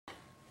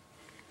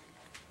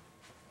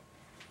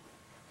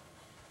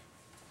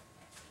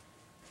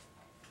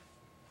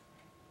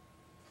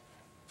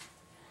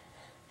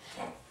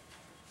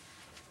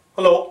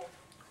Hello,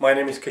 my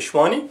name is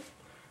Keshwani.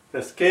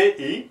 That's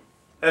K-E-S-H-W-A-N-I,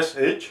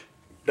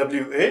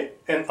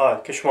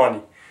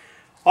 Keshwani.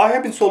 I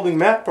have been solving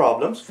math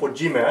problems for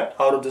GMAT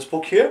out of this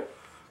book here,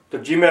 the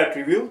GMAT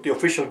Review, the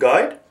official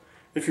guide.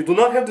 If you do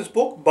not have this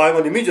book, buy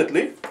one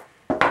immediately.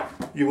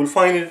 You will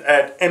find it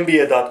at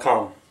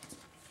mba.com.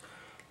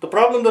 The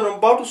problem that I'm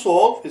about to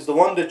solve is the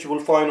one that you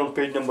will find on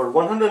page number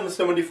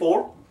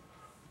 174,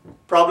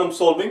 problem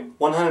solving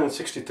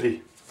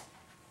 163.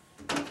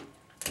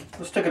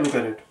 Let's take a look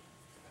at it.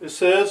 It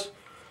says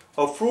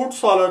a fruit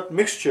salad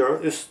mixture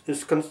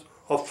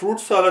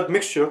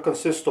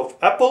consists of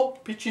apple,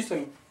 peaches,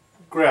 and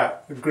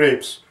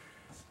grapes.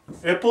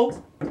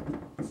 Apple,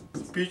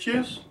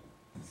 peaches,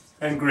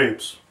 and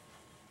grapes.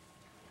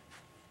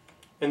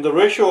 In the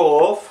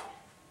ratio of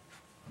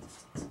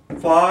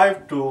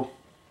 5 to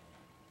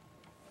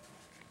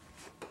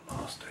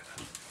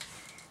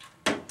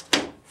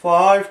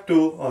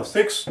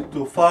 6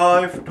 to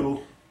 5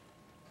 to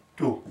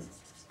 2.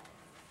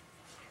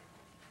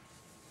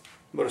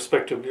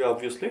 Respectively,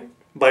 obviously,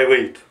 by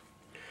weight.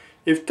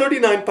 If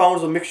 39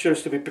 pounds of mixture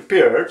is to be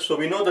prepared, so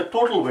we know the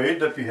total weight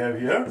that we have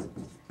here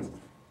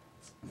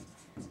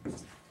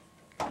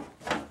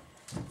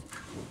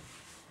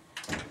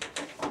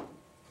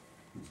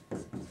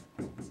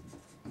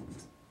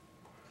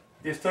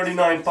is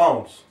 39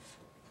 pounds.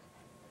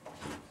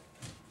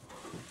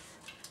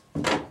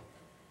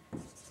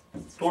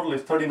 Total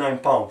is 39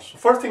 pounds. So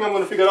first thing I'm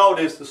going to figure out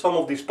is the sum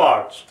of these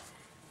parts.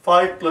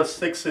 5 plus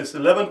 6 is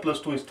 11 plus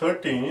 2 is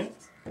 13.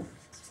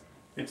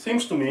 It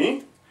seems to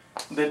me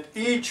that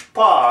each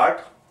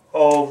part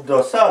of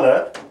the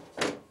salad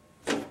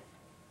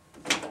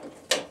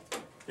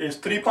is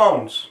 3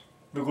 pounds,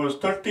 because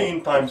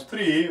 13 times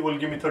 3 will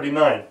give me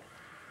 39.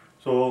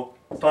 So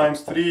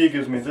times 3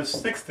 gives me this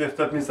 6.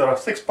 That means there are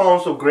 6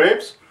 pounds of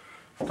grapes.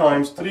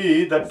 Times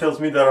 3, that tells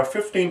me there are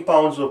 15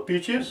 pounds of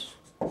peaches.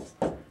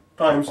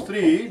 Times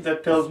 3,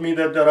 that tells me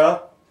that there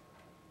are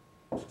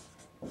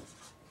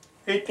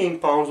 18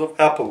 pounds of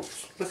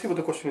apples. Let's see what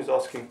the question is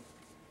asking.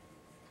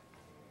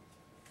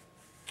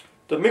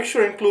 The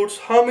mixture includes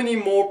how many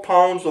more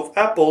pounds of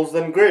apples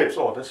than grapes?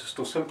 Oh, this is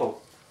too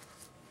simple.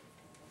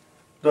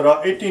 There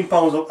are 18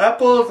 pounds of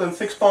apples and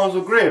 6 pounds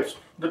of grapes.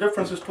 The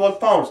difference is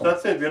 12 pounds.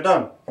 That's it, we are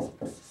done.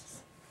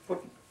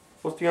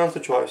 What's the answer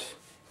choice?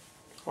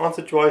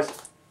 Answer choice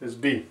is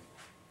B.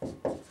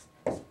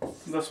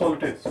 That's all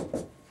it is.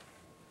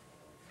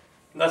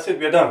 That's it,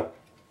 we are done.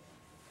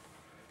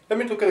 Let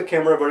me look at the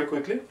camera very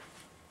quickly.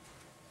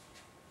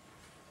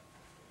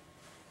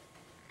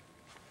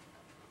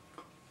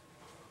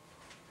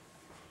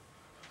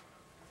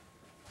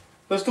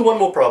 Let's do one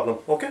more problem,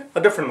 okay? A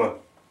different one.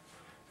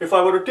 If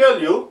I were to tell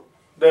you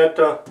that,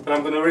 and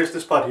I'm going to erase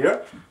this part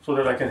here so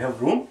that I can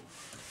have room.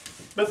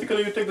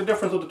 Basically, you take the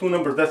difference of the two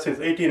numbers, that's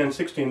it, 18 and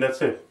 16,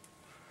 that's it.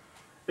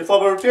 If I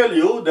were to tell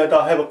you that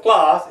I have a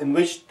class in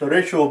which the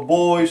ratio of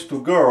boys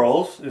to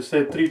girls is,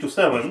 say, 3 to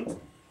 7,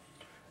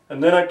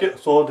 and then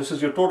so this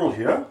is your total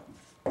here.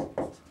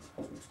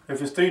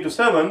 If it's 3 to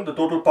 7, the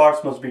total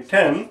parts must be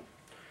 10,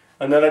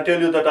 and then I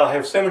tell you that I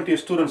have 70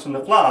 students in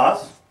the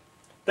class,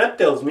 that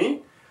tells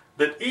me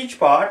that each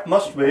part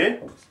must weigh,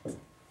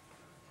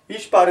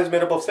 each part is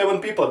made up of 7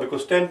 people,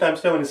 because 10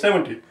 times 7 is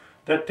 70.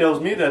 That tells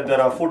me that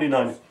there are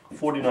 49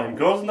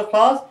 girls in the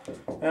class,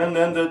 and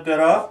then that there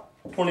are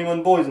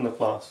 21 boys in the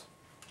class.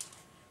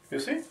 You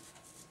see?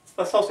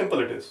 That's how simple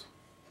it is.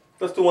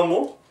 Let's do one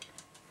more.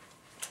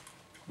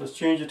 Let's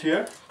change it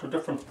here to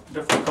different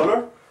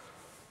color,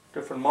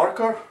 different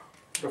marker,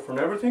 different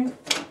everything.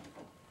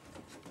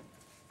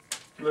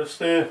 Let's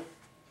say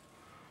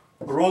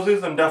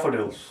roses and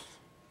daffodils.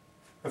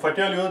 If I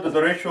tell you that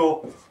the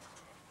ratio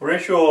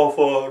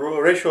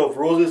of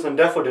roses and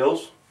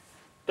daffodils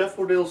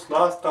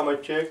last time I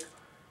checked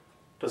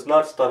does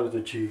not start with a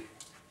G.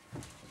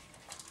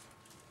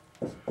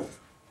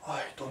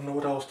 I don't know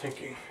what I was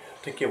thinking.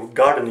 Thinking about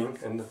gardening,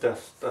 and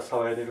that's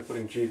how I ended up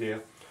putting G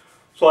there.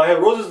 So I have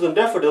roses and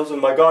daffodils in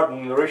my garden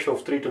in the ratio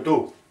of 3 to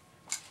 2.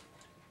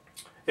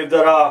 If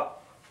there are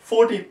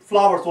 40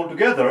 flowers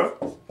altogether,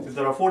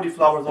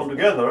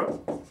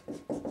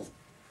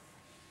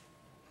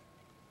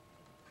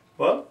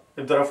 well,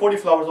 if there are 40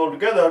 flowers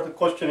altogether, the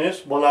question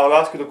is, well, I'll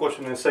ask you the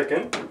question in a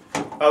second.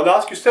 I'll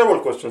ask you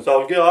several questions.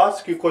 I'll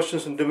ask you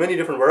questions in many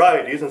different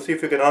varieties and see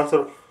if you can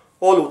answer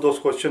all of those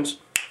questions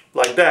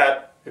like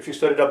that, if you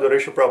studied up the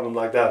ratio problem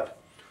like that.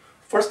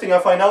 First thing I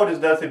find out is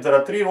that if there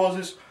are 3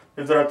 roses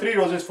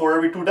for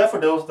every 2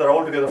 daffodils, there are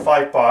altogether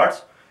 5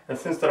 parts. And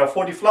since there are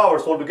 40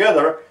 flowers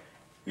altogether,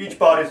 each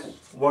part is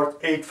worth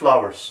 8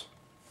 flowers,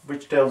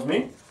 which tells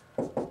me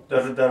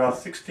that there are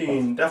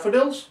 16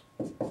 daffodils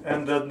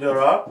and that there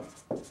are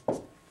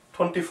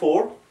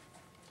 24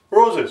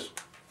 roses.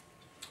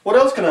 What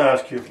else can I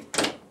ask you?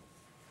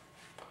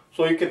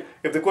 So you can,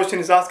 if the question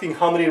is asking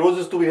how many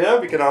roses do we have,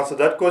 we can answer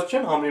that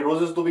question. How many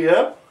roses do we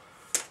have?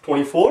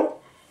 24.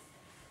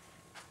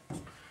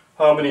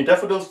 How many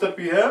daffodils that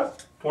we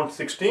have?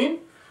 16.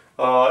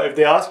 If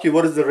they ask you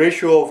what is the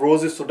ratio of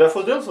roses to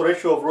daffodils,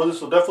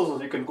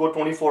 you can go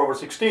 24 over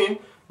 16,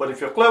 But if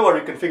you're clever,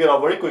 you can figure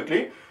out very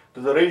quickly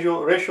that the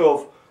ratio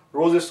of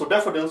roses to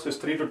daffodils is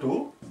 3 to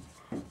 2.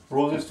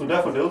 Roses to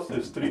daffodils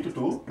is 3 to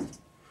 2.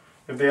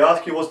 If they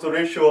ask you what's the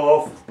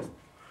ratio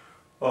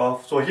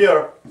of, so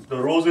here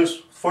the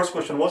roses, first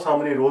question was how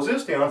many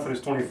roses, the answer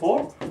is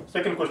 24.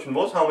 Second question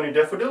was how many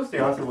daffodils, the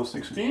answer was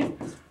 16.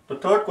 The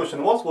third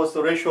question was what's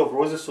the ratio of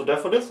roses to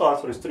daffodils, the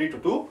answer is 3 to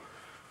 2.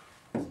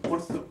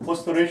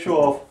 What's the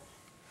ratio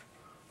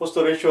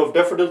of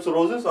daffodils to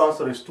roses, the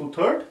answer is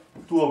 2/3,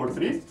 2 over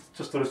 3,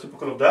 just the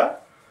reciprocal of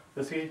that.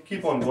 Let's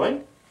keep on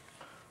going.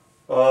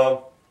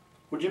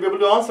 Would you be able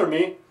to answer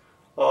me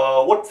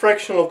what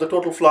fraction of the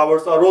total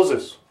flowers are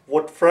roses?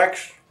 What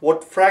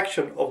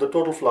fraction of the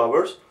total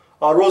flowers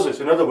are roses?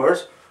 In other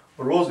words,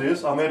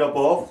 roses are made up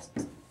of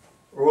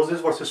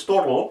roses versus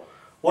total.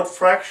 What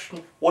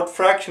fraction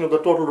of the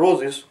total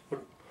roses,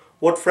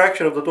 what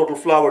fraction of the total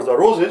flowers are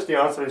roses? The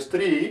answer is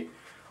 3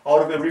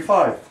 out of every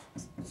 5.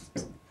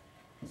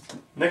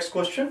 Next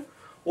question.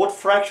 What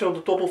fraction of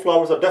the total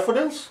flowers are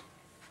daffodils?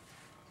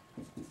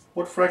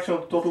 What fraction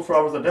of the total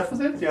flowers are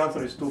daffodils? The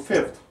answer is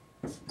 2/5.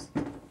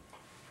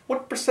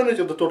 What percentage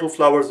of the total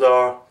flowers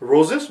are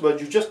roses? Well,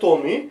 you just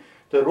told me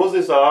that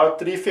roses are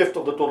 3/5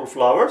 of the total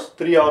flowers,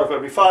 3 out of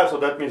every 5, so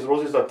that means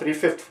roses are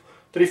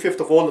 3/5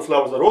 of all the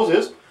flowers are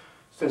roses.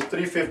 Since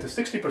 3/5 is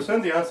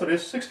 60%, the answer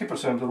is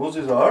 60%. The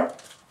roses are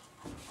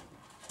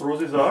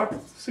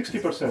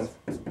 60%.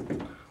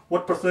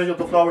 What percentage of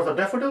the flowers are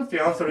daffodils? The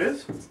answer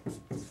is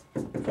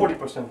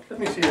 40%. Let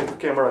me see the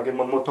camera again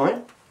one more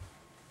time.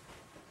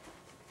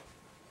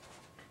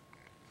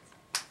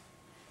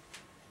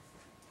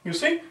 You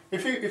see,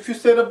 if you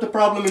set up the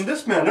problem in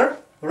this manner,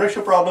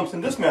 ratio problems in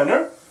this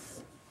manner,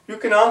 you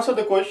can answer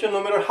the question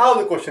no matter how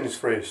the question is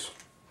phrased.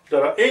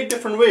 There are 8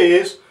 different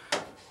ways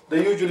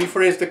they usually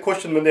phrase the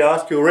question when they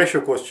ask you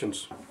ratio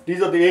questions.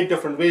 These are the 8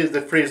 different ways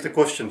they phrase the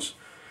questions.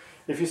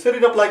 If you set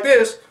it up like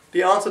this,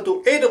 the answer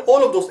to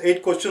all of those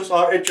 8 questions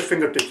are at your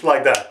fingertips,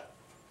 like that.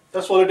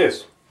 That's all it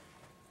is.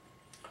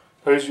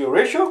 There is your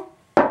ratio.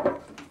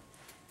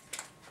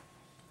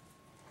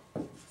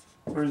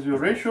 There is your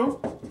ratio.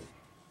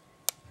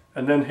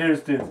 And then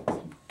here's the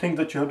thing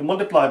that you have to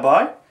multiply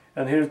by,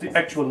 and here's the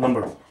actual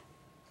number.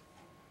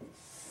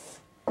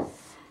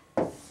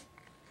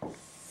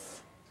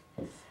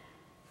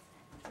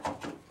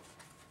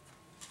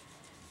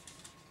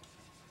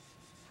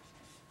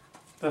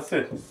 That's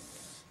it.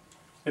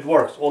 It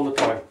works all the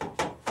time.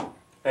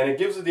 And it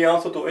gives you the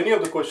answer to any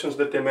of the questions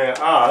that they may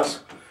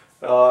ask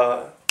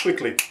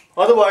quickly.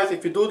 Otherwise,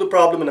 if you do the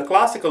problem in a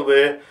classical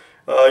way,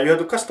 you have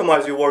to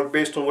customize your work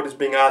based on what is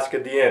being asked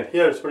at the end.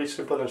 Here it's very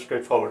simple and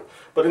straightforward.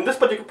 But in this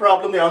particular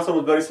problem, the answer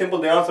was very simple.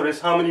 The answer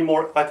is how many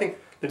more, let me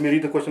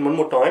read the question one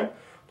more time.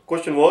 The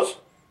question was,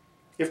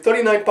 if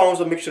 39 pounds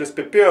of mixture is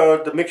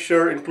prepared, the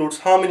mixture includes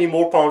how many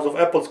more pounds of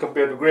apples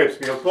compared to grapes?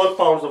 We have 12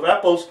 pounds of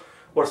apples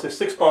versus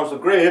 6 pounds of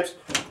grapes.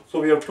 So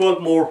we have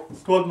 12 more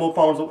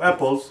pounds of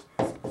apples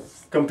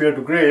compared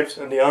to grapes,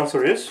 and the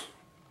answer is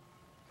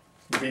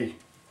B.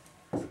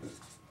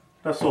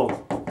 That's all.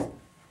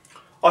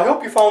 I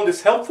hope you found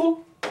this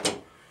helpful.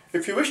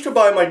 If you wish to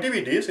buy my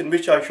DVDs in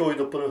which I show you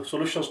the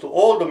solutions to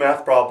all the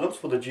math problems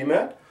for the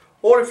GMAT,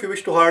 or if you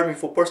wish to hire me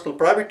for personal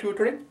private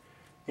tutoring,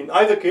 in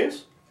either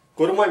case,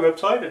 go to my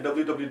website at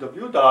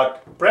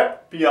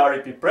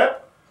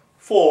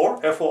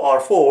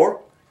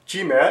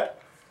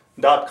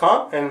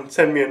www.prep4gmat.com and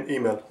send me an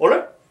email.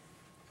 Alright?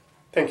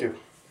 Thank you.